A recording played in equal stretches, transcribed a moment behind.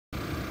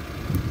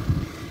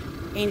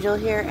Angel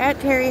here at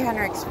Terry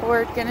Henricks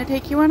Ford. Gonna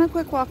take you on a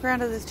quick walk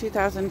around of this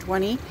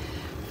 2020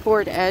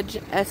 Ford Edge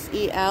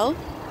SEL.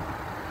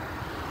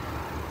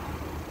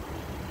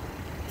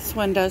 This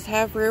one does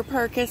have rear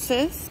park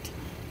assist.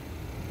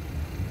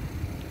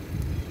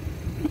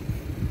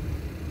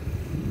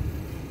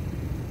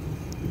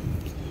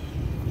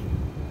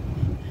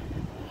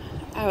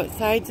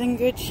 Outside's in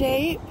good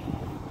shape.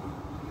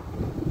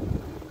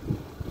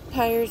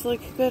 Tires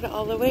look good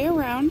all the way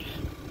around.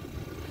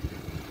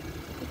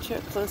 Get you a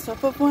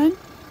close-up of one.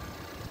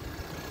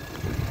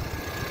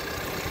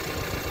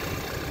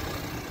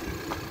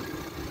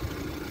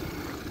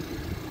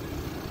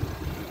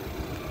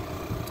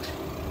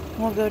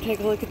 We'll go take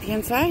a look at the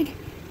inside.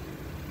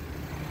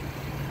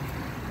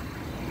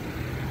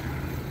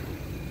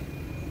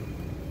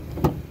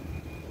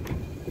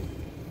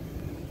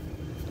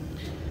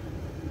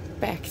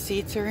 Back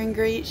seats are in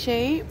great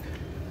shape.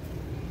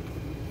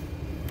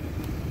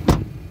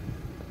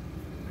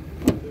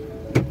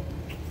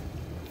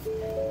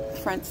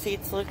 Front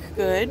seats look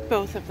good.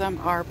 Both of them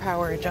are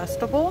power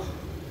adjustable.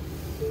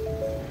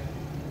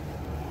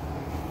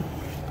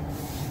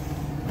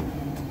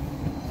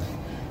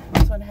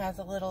 This one has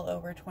a little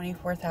over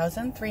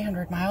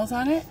 24,300 miles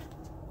on it.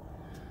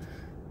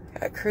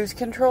 Got cruise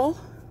control,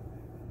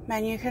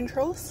 menu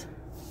controls,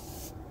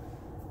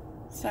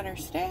 center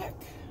stack.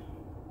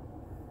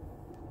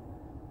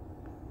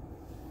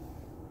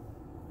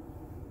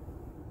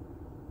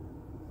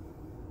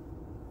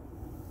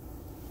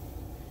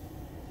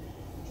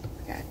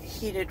 Got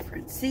heated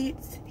front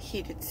seats,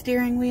 heated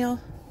steering wheel,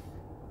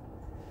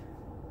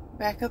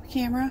 backup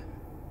camera.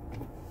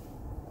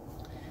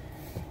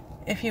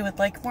 If you would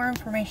like more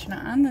information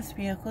on this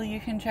vehicle, you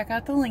can check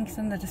out the links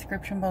in the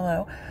description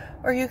below,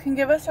 or you can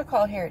give us a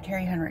call here at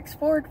Terry Henricks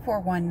Ford,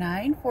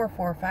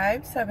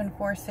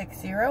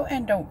 419-445-7460,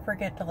 and don't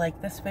forget to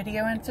like this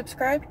video and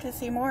subscribe to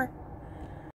see more.